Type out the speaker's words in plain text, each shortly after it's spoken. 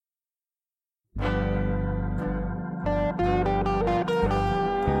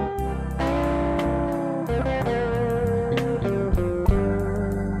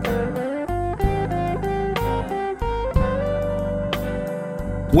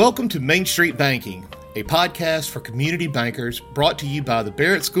Welcome to Main Street Banking, a podcast for community bankers brought to you by the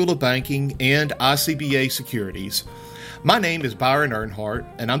Barrett School of Banking and ICBA Securities. My name is Byron Earnhardt,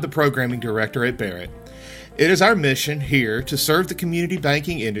 and I'm the Programming Director at Barrett. It is our mission here to serve the community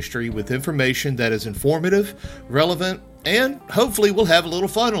banking industry with information that is informative, relevant, and hopefully we'll have a little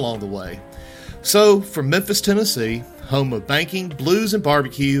fun along the way. So, from Memphis, Tennessee, home of banking, blues, and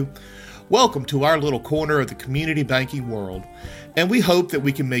barbecue, welcome to our little corner of the community banking world. And we hope that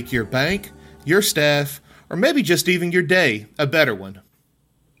we can make your bank, your staff, or maybe just even your day a better one.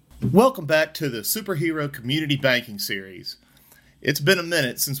 Welcome back to the Superhero Community Banking Series. It's been a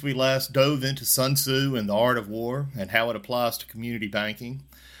minute since we last dove into Sun Tzu and the Art of War and how it applies to community banking.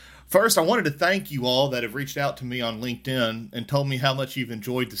 First, I wanted to thank you all that have reached out to me on LinkedIn and told me how much you've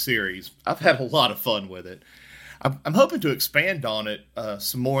enjoyed the series. I've had a lot of fun with it. I'm hoping to expand on it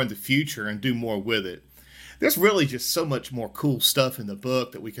some more in the future and do more with it. There's really just so much more cool stuff in the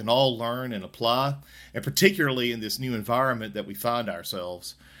book that we can all learn and apply, and particularly in this new environment that we find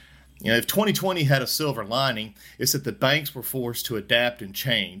ourselves. You know, if 2020 had a silver lining, it's that the banks were forced to adapt and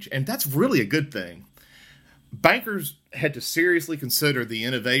change, and that's really a good thing. Bankers had to seriously consider the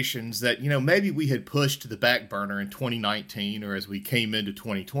innovations that, maybe we had pushed to the back burner in 2019 or as we came into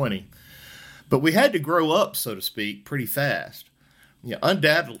 2020. But we had to grow up, so to speak, pretty fast. Yeah,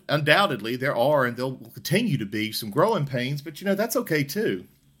 undoubtedly, there are and there will continue to be some growing pains, but that's okay too.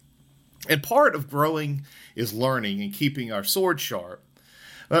 And part of growing is learning and keeping our sword sharp.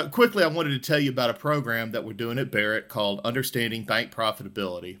 Quickly, I wanted to tell you about a program that we're doing at Barrett called Understanding Bank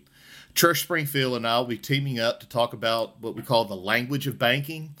Profitability. Trish Springfield and I will be teaming up to talk about what we call the language of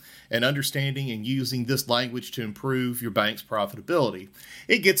banking and understanding and using this language to improve your bank's profitability.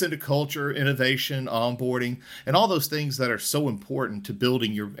 It gets into culture, innovation, onboarding, and all those things that are so important to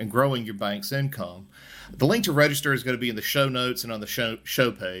building and growing your bank's income. The link to register is going to be in the show notes and on the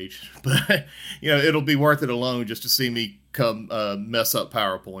show page, but it'll be worth it alone just to see me come mess up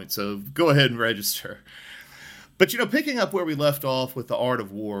PowerPoint. So go ahead and register. But, picking up where we left off with the Art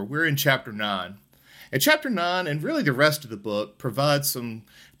of War, we're in Chapter 9. And Chapter 9, and really the rest of the book, provides some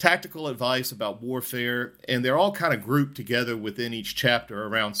tactical advice about warfare, and they're all kind of grouped together within each chapter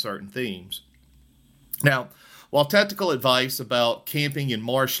around certain themes. Now, while tactical advice about camping in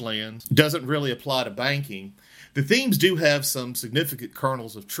marshlands doesn't really apply to banking, the themes do have some significant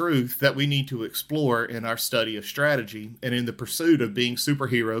kernels of truth that we need to explore in our study of strategy and in the pursuit of being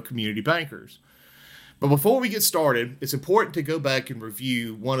superhero community bankers. But before we get started, it's important to go back and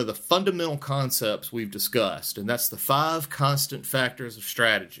review one of the fundamental concepts we've discussed, and that's the 5 constant factors of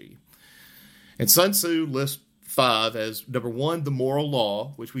strategy. And Sun Tzu lists 5 as, number 1, the moral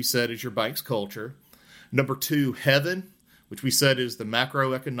law, which we said is your bank's culture. Number 2, heaven, which we said is the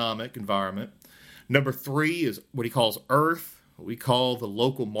macroeconomic environment. Number 3 is what he calls earth, what we call the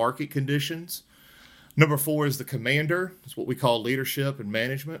local market conditions. Number 4 is the commander, it's what we call leadership and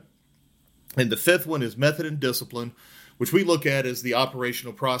management. And the 5th one is method and discipline, which we look at as the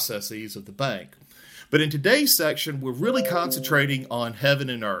operational processes of the bank. But in today's section, we're really concentrating on heaven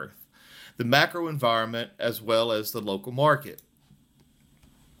and earth, the macro environment as well as the local market.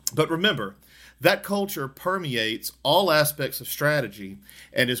 But remember, that culture permeates all aspects of strategy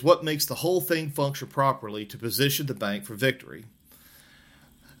and is what makes the whole thing function properly to position the bank for victory.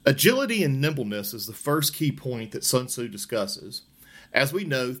 Agility and nimbleness is the first key point that Sun Tzu discusses. As we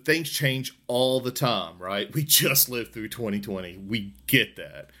know, things change all the time, right? We just lived through 2020. We get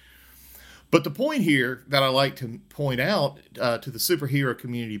that. But the point here that I like to point out to the superhero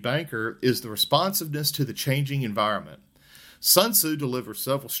community banker is the responsiveness to the changing environment. Sun Tzu delivers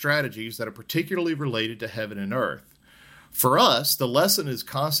several strategies that are particularly related to heaven and earth. For us, the lesson is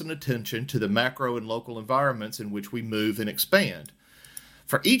constant attention to the macro and local environments in which we move and expand.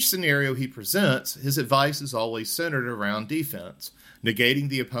 For each scenario he presents, his advice is always centered around defense, negating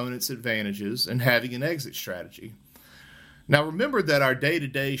the opponent's advantages, and having an exit strategy. Now remember that our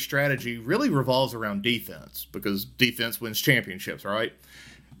day-to-day strategy really revolves around defense, because defense wins championships, right?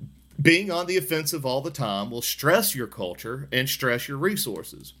 Being on the offensive all the time will stress your culture and stress your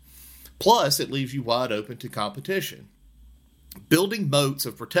resources. Plus, it leaves you wide open to competition. Building moats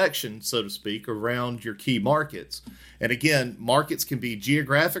of protection, so to speak, around your key markets, and again, markets can be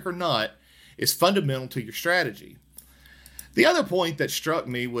geographic or not, is fundamental to your strategy. The other point that struck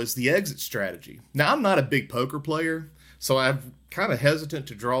me was the exit strategy. Now, I'm not a big poker player, so I'm kind of hesitant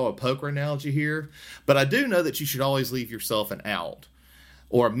to draw a poker analogy here, but I do know that you should always leave yourself an out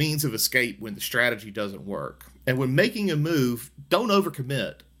or a means of escape when the strategy doesn't work. And when making a move, don't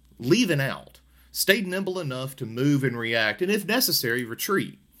overcommit. Leave an out. Stay nimble enough to move and react, and if necessary,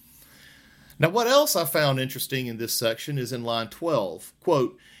 retreat. Now, what else I found interesting in this section is in line 12.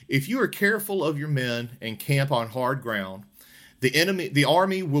 Quote, if you are careful of your men and camp on hard ground, the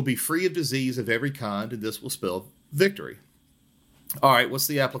army will be free of disease of every kind, and this will spell victory. All right, what's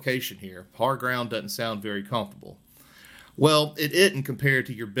the application here? Hard ground doesn't sound very comfortable. Well, it isn't compared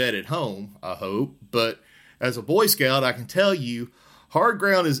to your bed at home, I hope, but as a Boy Scout, I can tell you, hard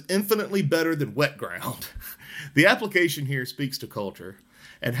ground is infinitely better than wet ground. The application here speaks to culture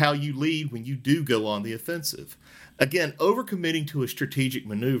and how you lead when you do go on the offensive. Again, overcommitting to a strategic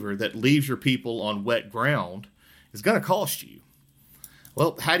maneuver that leaves your people on wet ground is going to cost you.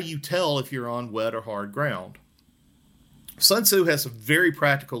 Well, how do you tell if you're on wet or hard ground? Sun Tzu has some very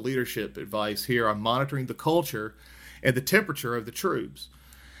practical leadership advice here on monitoring the culture and the temperature of the troops.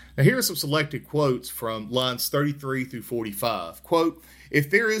 Now, here are some selected quotes from lines 33 through 45. Quote, if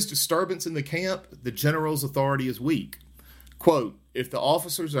there is disturbance in the camp, the general's authority is weak. Quote, if the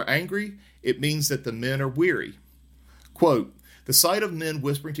officers are angry, it means that the men are weary. Quote, the sight of men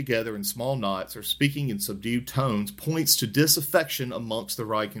whispering together in small knots or speaking in subdued tones points to disaffection amongst the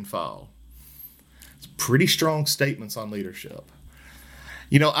rank and file. It's pretty strong statements on leadership.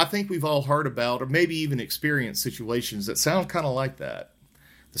 You know, I think we've all heard about or maybe even experienced situations that sound kind of like that.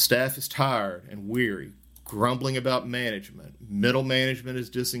 The staff is tired and weary, grumbling about management. Middle management is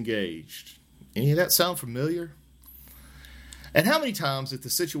disengaged. Any of that sound familiar? And how many times, if the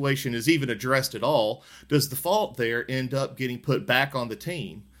situation is even addressed at all, does the fault there end up getting put back on the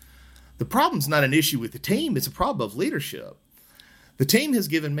team? The problem's not an issue with the team, it's a problem of leadership. The team has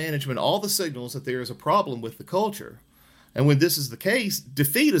given management all the signals that there is a problem with the culture. And when this is the case,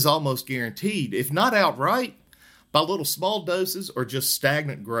 defeat is almost guaranteed, if not outright, by little small doses or just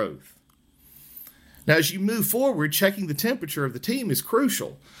stagnant growth. Now, as you move forward, checking the temperature of the team is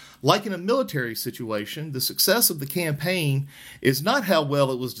crucial. Like in a military situation, the success of the campaign is not how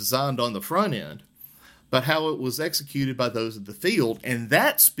well it was designed on the front end, but how it was executed by those in the field, and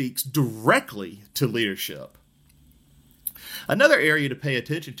that speaks directly to leadership. Another area to pay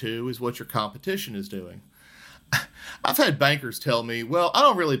attention to is what your competition is doing. I've had bankers tell me, well, I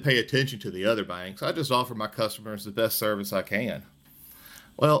don't really pay attention to the other banks. I just offer my customers the best service I can.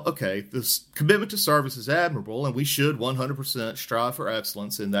 Well, okay, this commitment to service is admirable, and we should 100% strive for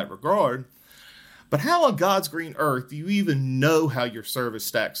excellence in that regard. But how on God's green earth do you even know how your service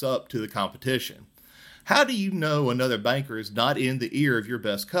stacks up to the competition? How do you know another banker is not in the ear of your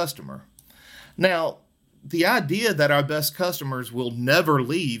best customer? Now, the idea that our best customers will never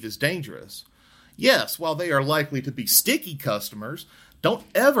leave is dangerous. Yes, while they are likely to be sticky customers, don't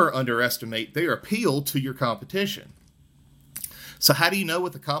ever underestimate their appeal to your competition. So how do you know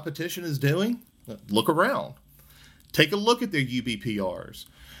what the competition is doing? Look around. Take a look at their UBPRs.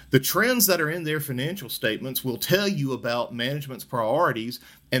 The trends that are in their financial statements will tell you about management's priorities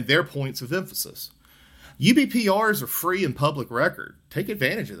and their points of emphasis. UBPRs are free and public record. Take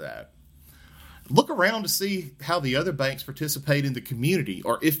advantage of that. Look around to see how the other banks participate in the community,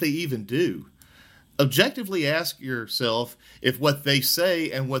 or if they even do. Objectively ask yourself if what they say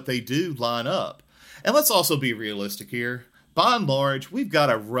and what they do line up. And let's also be realistic here. By and large, we've got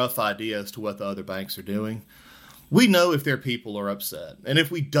a rough idea as to what the other banks are doing. We know if their people are upset. And if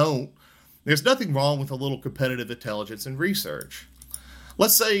we don't, there's nothing wrong with a little competitive intelligence and research.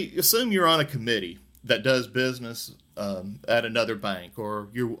 Let's say, assume you're on a committee that does business at another bank, or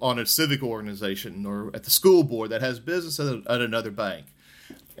you're on a civic organization or at the school board that has business at another bank.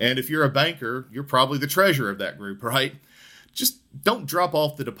 And if you're a banker, you're probably the treasurer of that group, right? Just don't drop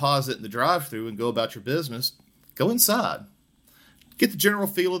off the deposit in the drive-thru and go about your business. Go inside. Get the general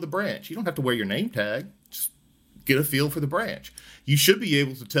feel of the branch. You don't have to wear your name tag. Just get a feel for the branch. You should be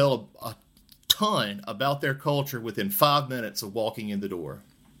able to tell a ton about their culture within 5 minutes of walking in the door.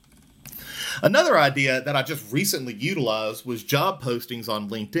 Another idea that I just recently utilized was job postings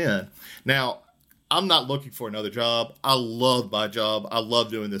on LinkedIn. Now, I'm not looking for another job. I love my job. I love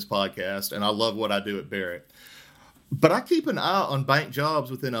doing this podcast, and I love what I do at Barrett. But I keep an eye on bank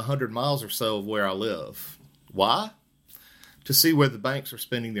jobs within 100 miles or so of where I live. Why? To see where the banks are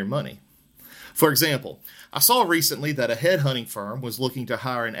spending their money. For example, I saw recently that a headhunting firm was looking to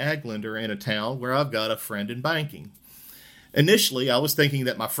hire an ag lender in a town where I've got a friend in banking. Initially, I was thinking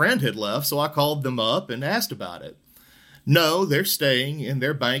that my friend had left, so I called them up and asked about it. No, they're staying, and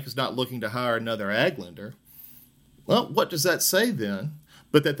their bank is not looking to hire another ag lender. Well, what does that say then?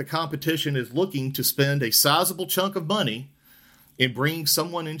 But that the competition is looking to spend a sizable chunk of money in bringing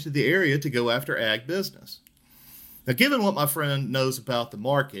someone into the area to go after ag business. Now, given what my friend knows about the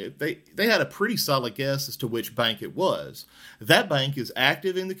market, they had a pretty solid guess as to which bank it was. That bank is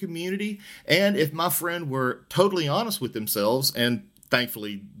active in the community, and if my friend were totally honest with themselves, and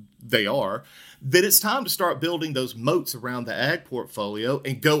thankfully they are, then it's time to start building those moats around the ag portfolio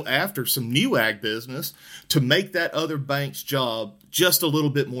and go after some new ag business to make that other bank's job just a little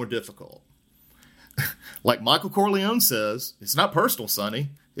bit more difficult. Like Michael Corleone says, it's not personal, Sonny.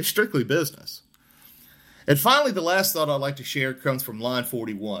 It's strictly business. And finally, the last thought I'd like to share comes from line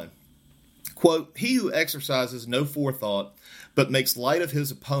 41. Quote, "He who exercises no forethought but makes light of his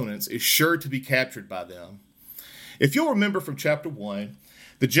opponents is sure to be captured by them." If you'll remember from chapter 1,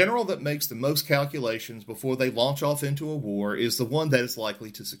 the general that makes the most calculations before they launch off into a war is the one that is likely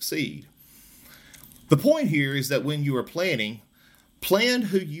to succeed. The point here is that when you are planning, plan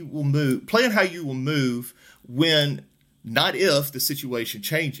how you will move when, not if, the situation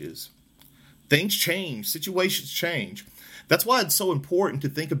changes. Things change, situations change. That's why it's so important to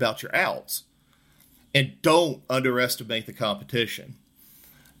think about your outs. And don't underestimate the competition.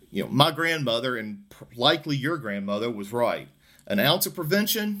 You know, my grandmother, and likely your grandmother, was right. An ounce of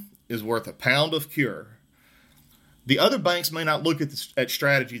prevention is worth a pound of cure. The other banks may not look at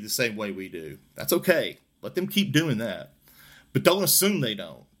strategy the same way we do. That's okay. Let them keep doing that. But don't assume they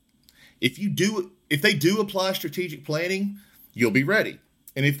don't. If they do apply strategic planning, you'll be ready.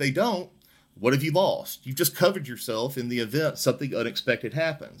 And if they don't, what have you lost? You've just covered yourself in the event something unexpected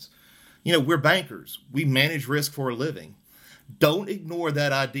happens. You know, we're bankers. We manage risk for a living. Don't ignore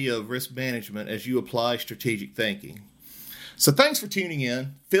that idea of risk management as you apply strategic thinking. So thanks for tuning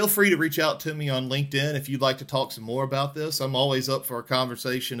in. Feel free to reach out to me on LinkedIn if you'd like to talk some more about this. I'm always up for a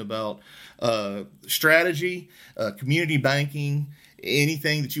conversation about strategy, community banking,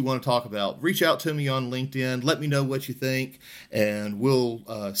 anything that you want to talk about. Reach out to me on LinkedIn. Let me know what you think, and we'll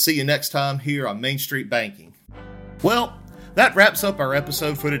see you next time here on Main Street Banking. Well, that wraps up our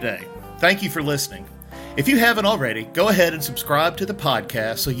episode for today. Thank you for listening. If you haven't already, go ahead and subscribe to the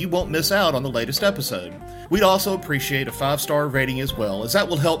podcast so you won't miss out on the latest episode. We'd also appreciate a 5-star rating as well, as that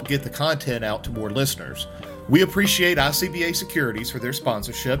will help get the content out to more listeners. We appreciate ICBA Securities for their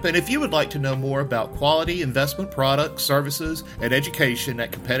sponsorship, and if you would like to know more about quality investment products, services, and education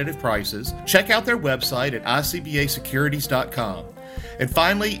at competitive prices, check out their website at icbasecurities.com. And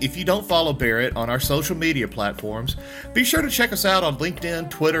finally, if you don't follow Barrett on our social media platforms, be sure to check us out on LinkedIn,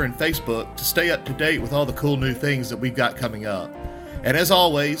 Twitter, and Facebook to stay up to date with all the cool new things that we've got coming up. And as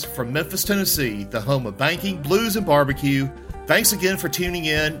always, from Memphis, Tennessee, the home of banking, blues, and barbecue, thanks again for tuning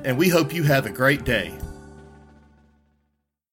in, and we hope you have a great day.